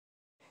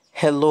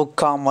Hello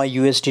Kama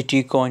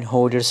USDT coin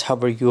holders, how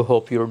are you?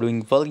 Hope you're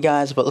doing well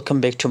guys. Welcome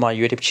back to my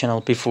YouTube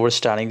channel. Before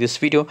starting this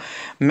video,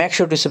 make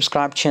sure to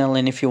subscribe channel,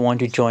 and if you want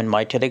to join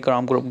my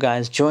Telegram group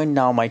guys, join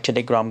now my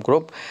Telegram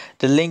group.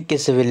 The link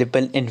is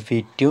available in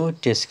video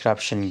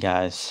description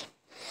guys.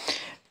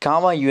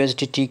 Kava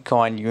USDT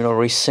coin,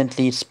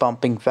 recently it's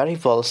pumping very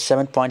well,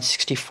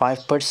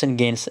 7.65%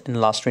 gains in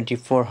last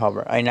 24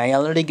 hours, and I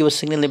already give a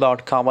signal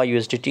about Kava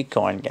USDT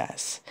coin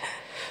guys.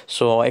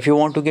 So if you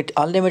want to get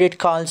unlimited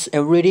calls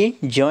every day,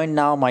 join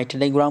now my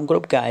Telegram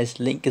group guys.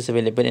 Link is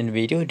available in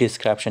video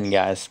description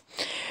guys.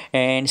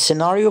 And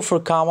scenario for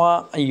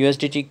Kava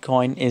USDT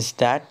coin is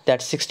that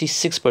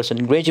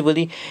 66%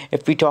 gradually.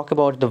 If we talk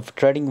about the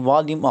trading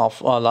volume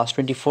of last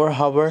 24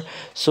 hours,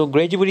 so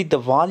gradually the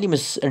volume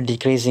is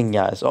decreasing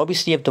guys.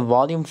 Obviously if the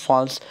volume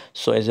falls,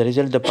 so as a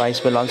result the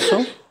price will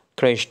also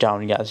crash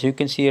down guys. You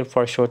can see here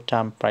for a short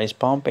time price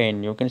pump,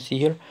 and you can see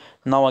here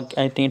now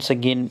I think it's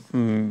again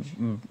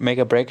make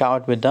a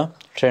breakout with the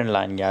trend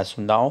line guys.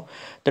 So now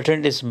the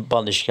trend is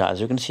bullish guys.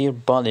 You can see here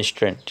bullish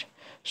trend,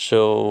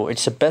 so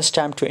it's the best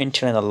time to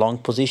enter in a long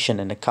position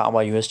in the Kava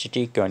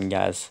USDT coin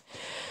guys.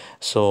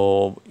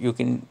 So you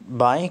can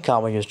buy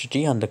Kava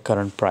USDT on the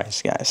current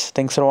price guys.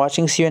 Thanks for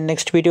watching. See you in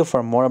next video.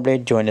 For more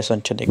update, join us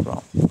on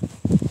Telegram.